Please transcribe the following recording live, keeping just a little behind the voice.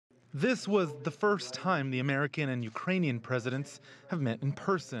This was the first time the American and Ukrainian presidents have met in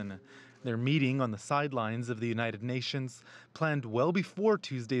person. Their meeting on the sidelines of the United Nations, planned well before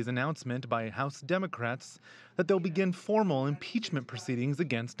Tuesday's announcement by House Democrats that they'll begin formal impeachment proceedings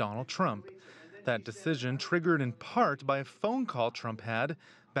against Donald Trump. That decision triggered in part by a phone call Trump had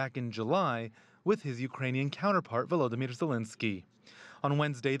back in July with his Ukrainian counterpart Volodymyr Zelensky. On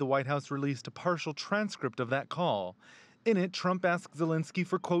Wednesday, the White House released a partial transcript of that call. In it, Trump asked Zelensky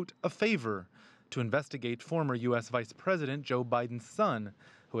for, quote, a favor to investigate former U.S. Vice President Joe Biden's son,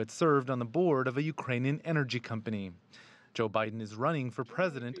 who had served on the board of a Ukrainian energy company. Joe Biden is running for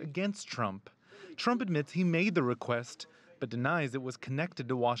president against Trump. Trump admits he made the request, but denies it was connected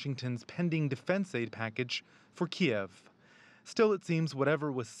to Washington's pending defense aid package for Kiev. Still, it seems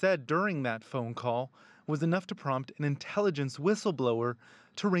whatever was said during that phone call was enough to prompt an intelligence whistleblower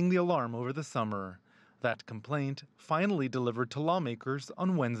to ring the alarm over the summer. That complaint finally delivered to lawmakers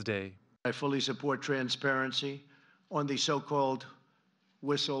on Wednesday. I fully support transparency on the so-called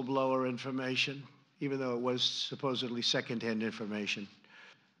whistleblower information, even though it was supposedly secondhand information,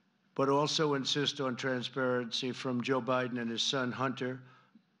 but also insist on transparency from Joe Biden and his son Hunter.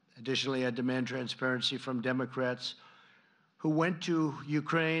 Additionally, I demand transparency from Democrats who went to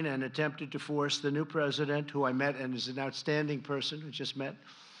Ukraine and attempted to force the new president, who I met and is an outstanding person who just met.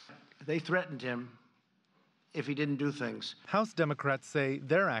 They threatened him if he didn't do things. House Democrats say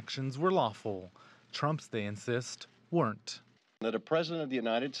their actions were lawful. Trump's, they insist, weren't. That a president of the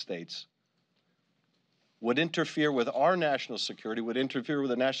United States would interfere with our national security, would interfere with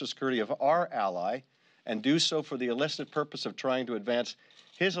the national security of our ally, and do so for the illicit purpose of trying to advance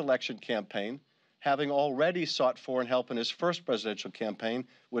his election campaign, having already sought foreign help in his first presidential campaign,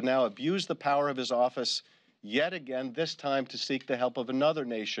 would now abuse the power of his office yet again, this time to seek the help of another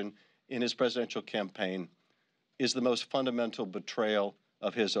nation in his presidential campaign, is the most fundamental betrayal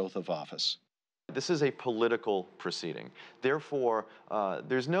of his oath of office. This is a political proceeding. Therefore,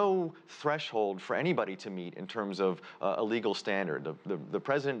 there's no threshold for anybody to meet in terms of a legal standard. The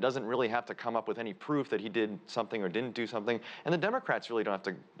president doesn't really have to come up with any proof that he did something or didn't do something, and the Democrats really don't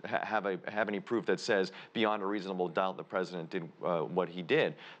have to have any proof that says beyond a reasonable doubt the president did what he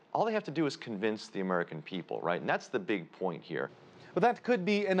did. All they have to do is convince the American people, right? And that's the big point here. But that could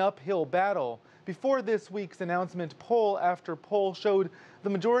be an uphill battle. Before this week's announcement, poll after poll showed the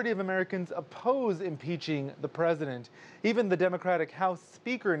majority of Americans oppose impeaching the president. Even the Democratic House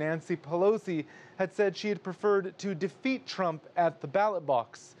Speaker, Nancy Pelosi, had said she had preferred to defeat Trump at the ballot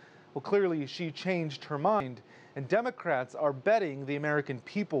box. Well, clearly she changed her mind, and Democrats are betting the American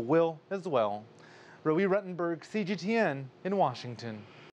people will as well. Roe Ruttenberg, CGTN in Washington.